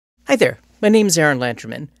Hi there, my name is Aaron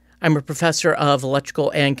Lanterman. I'm a professor of electrical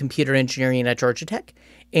and computer engineering at Georgia Tech,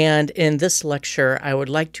 and in this lecture I would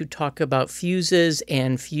like to talk about fuses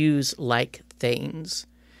and fuse-like things.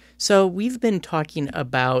 So we've been talking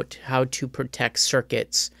about how to protect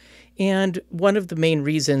circuits, and one of the main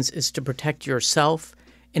reasons is to protect yourself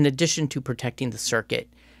in addition to protecting the circuit.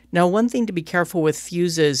 Now, one thing to be careful with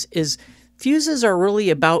fuses is fuses are really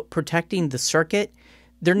about protecting the circuit.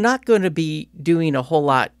 They're not going to be doing a whole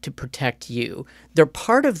lot to protect you. They're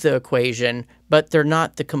part of the equation, but they're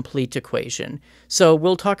not the complete equation. So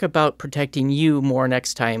we'll talk about protecting you more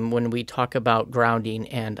next time when we talk about grounding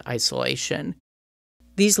and isolation.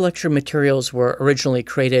 These lecture materials were originally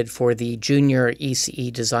created for the junior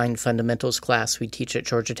ECE Design Fundamentals class we teach at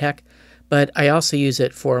Georgia Tech, but I also use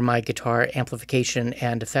it for my Guitar Amplification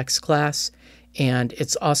and Effects class, and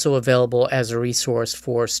it's also available as a resource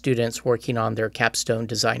for students working on their capstone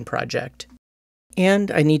design project. And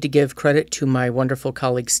I need to give credit to my wonderful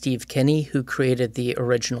colleague Steve Kenny, who created the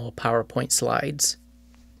original PowerPoint slides.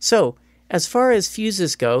 So, as far as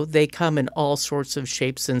fuses go, they come in all sorts of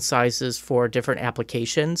shapes and sizes for different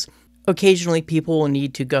applications. Occasionally, people will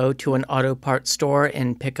need to go to an auto parts store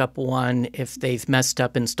and pick up one if they've messed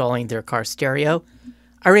up installing their car stereo.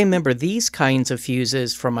 I remember these kinds of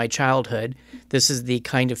fuses from my childhood. This is the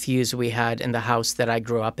kind of fuse we had in the house that I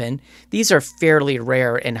grew up in. These are fairly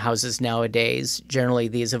rare in houses nowadays. Generally,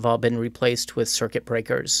 these have all been replaced with circuit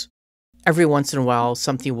breakers. Every once in a while,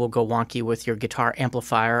 something will go wonky with your guitar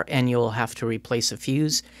amplifier and you'll have to replace a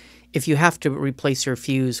fuse. If you have to replace your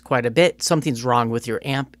fuse quite a bit, something's wrong with your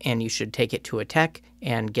amp and you should take it to a tech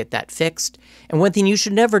and get that fixed. And one thing you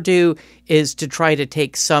should never do is to try to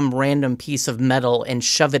take some random piece of metal and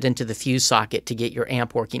shove it into the fuse socket to get your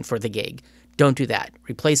amp working for the gig. Don't do that.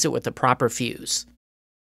 Replace it with the proper fuse.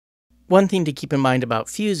 One thing to keep in mind about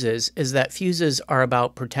fuses is that fuses are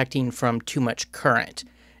about protecting from too much current,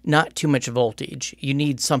 not too much voltage. You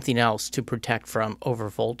need something else to protect from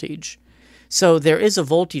overvoltage. So there is a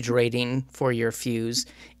voltage rating for your fuse,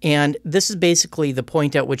 and this is basically the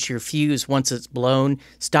point at which your fuse, once it's blown,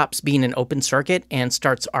 stops being an open circuit and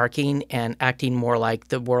starts arcing and acting more like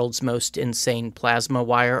the world's most insane plasma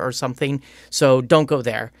wire or something. So don't go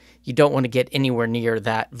there. You don't want to get anywhere near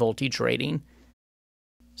that voltage rating.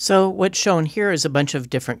 So what's shown here is a bunch of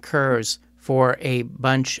different curves for a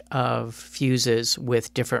bunch of fuses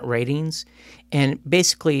with different ratings. And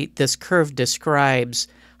basically this curve describes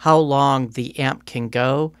how long the amp can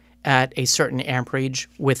go at a certain amperage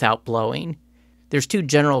without blowing. There's two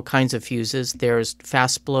general kinds of fuses. There's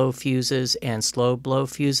fast blow fuses and slow blow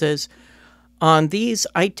fuses. On these,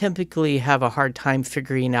 I typically have a hard time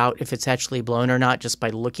figuring out if it's actually blown or not just by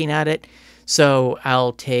looking at it. So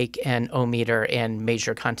I'll take an ohmmeter and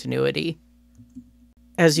measure continuity.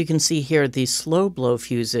 As you can see here, these slow blow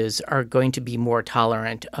fuses are going to be more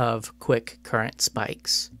tolerant of quick current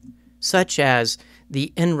spikes, such as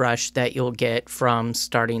the inrush that you'll get from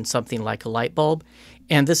starting something like a light bulb.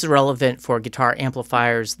 And this is relevant for guitar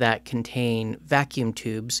amplifiers that contain vacuum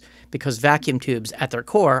tubes, because vacuum tubes at their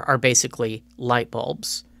core are basically light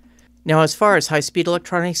bulbs. Now, as far as high-speed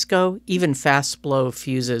electronics go, even fast blow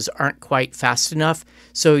fuses aren't quite fast enough,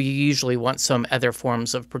 so you usually want some other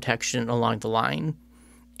forms of protection along the line.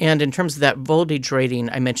 And in terms of that voltage rating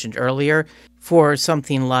I mentioned earlier, for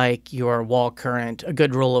something like your wall current, a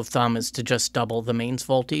good rule of thumb is to just double the mains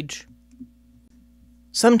voltage.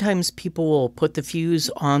 Sometimes people will put the fuse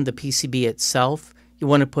on the PCB itself. You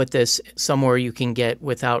want to put this somewhere you can get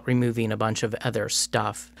without removing a bunch of other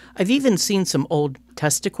stuff. I've even seen some old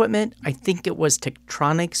test equipment, I think it was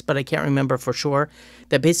Tektronix, but I can't remember for sure,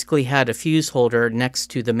 that basically had a fuse holder next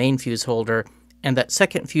to the main fuse holder, and that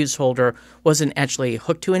second fuse holder wasn't actually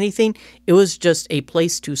hooked to anything. It was just a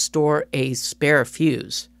place to store a spare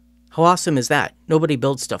fuse. How awesome is that? Nobody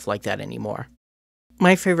builds stuff like that anymore.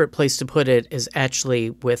 My favorite place to put it is actually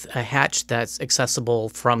with a hatch that's accessible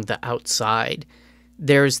from the outside.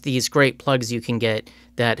 There's these great plugs you can get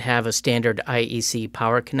that have a standard IEC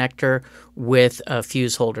power connector with a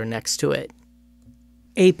fuse holder next to it.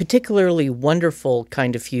 A particularly wonderful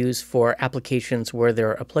kind of fuse for applications where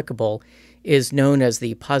they're applicable is known as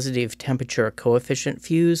the positive temperature coefficient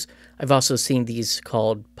fuse. I've also seen these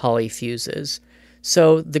called polyfuses.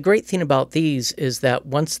 So the great thing about these is that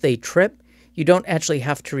once they trip, you don't actually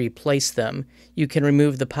have to replace them. You can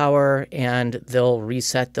remove the power and they'll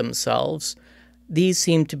reset themselves. These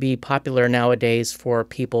seem to be popular nowadays for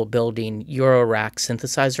people building Eurorack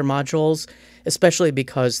synthesizer modules, especially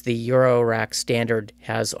because the Eurorack standard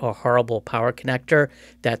has a horrible power connector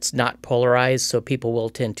that's not polarized, so people will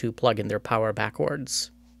tend to plug in their power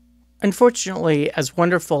backwards. Unfortunately, as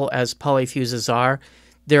wonderful as polyfuses are,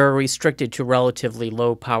 they're restricted to relatively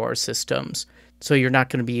low power systems. So you're not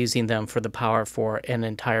going to be using them for the power for an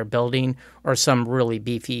entire building or some really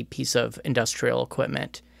beefy piece of industrial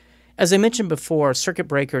equipment. As I mentioned before, circuit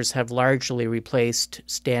breakers have largely replaced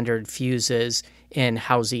standard fuses in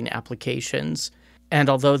housing applications. And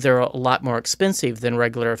although they're a lot more expensive than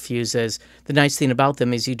regular fuses, the nice thing about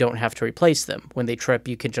them is you don't have to replace them. When they trip,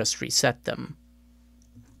 you can just reset them.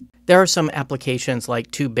 There are some applications like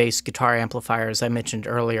tube-based guitar amplifiers I mentioned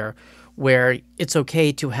earlier, where it's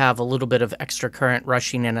okay to have a little bit of extra current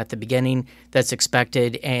rushing in at the beginning that's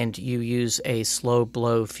expected, and you use a slow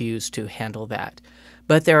blow fuse to handle that.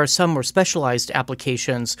 But there are some more specialized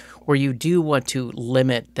applications where you do want to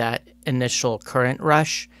limit that initial current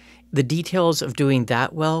rush. The details of doing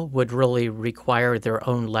that well would really require their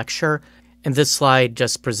own lecture, and this slide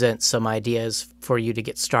just presents some ideas for you to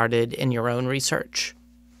get started in your own research.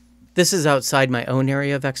 This is outside my own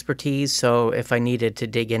area of expertise, so if I needed to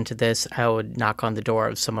dig into this, I would knock on the door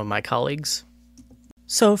of some of my colleagues.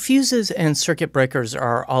 So fuses and circuit breakers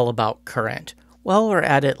are all about current. While we're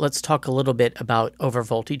at it, let's talk a little bit about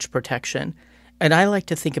overvoltage protection. And I like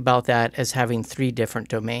to think about that as having three different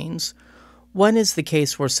domains. One is the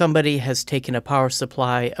case where somebody has taken a power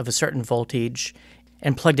supply of a certain voltage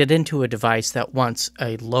and plugged it into a device that wants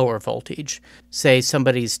a lower voltage. Say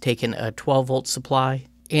somebody's taken a 12-volt supply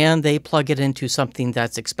and they plug it into something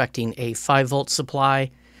that's expecting a 5-volt supply.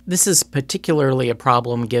 This is particularly a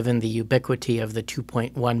problem given the ubiquity of the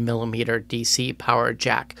 2.1 millimeter DC power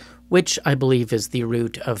jack, which I believe is the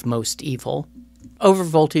root of most evil.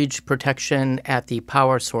 Overvoltage protection at the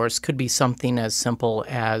power source could be something as simple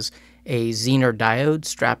as a Zener diode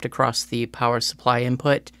strapped across the power supply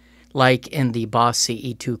input, like in the Boss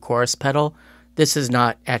CE2 chorus pedal. This is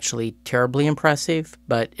not actually terribly impressive,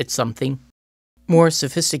 but it's something. More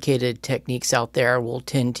sophisticated techniques out there will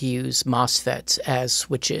tend to use MOSFETs as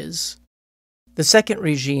switches. The second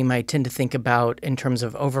regime I tend to think about in terms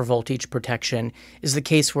of overvoltage protection is the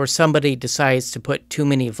case where somebody decides to put too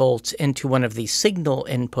many volts into one of the signal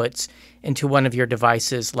inputs into one of your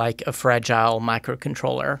devices, like a fragile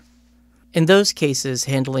microcontroller. In those cases,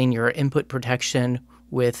 handling your input protection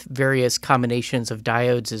with various combinations of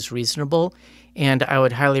diodes is reasonable, and I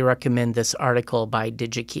would highly recommend this article by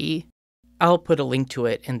Digikey. I'll put a link to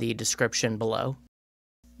it in the description below.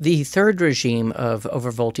 The third regime of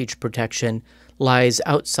overvoltage protection lies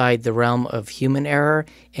outside the realm of human error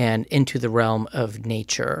and into the realm of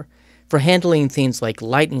nature. For handling things like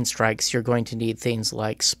lightning strikes, you're going to need things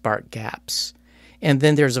like spark gaps. And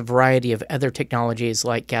then there's a variety of other technologies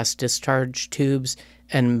like gas discharge tubes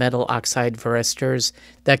and metal oxide varistors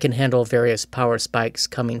that can handle various power spikes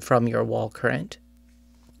coming from your wall current.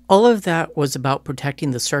 All of that was about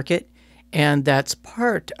protecting the circuit, and that's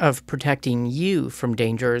part of protecting you from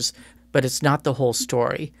dangers, but it's not the whole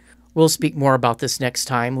story. We'll speak more about this next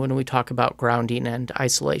time when we talk about grounding and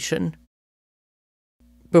isolation.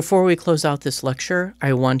 Before we close out this lecture,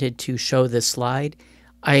 I wanted to show this slide.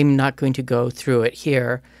 I'm not going to go through it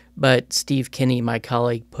here, but Steve Kinney, my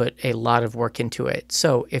colleague, put a lot of work into it.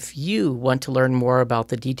 So if you want to learn more about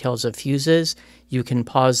the details of fuses, you can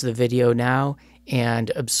pause the video now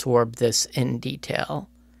and absorb this in detail.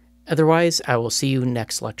 Otherwise, I will see you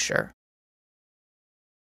next lecture.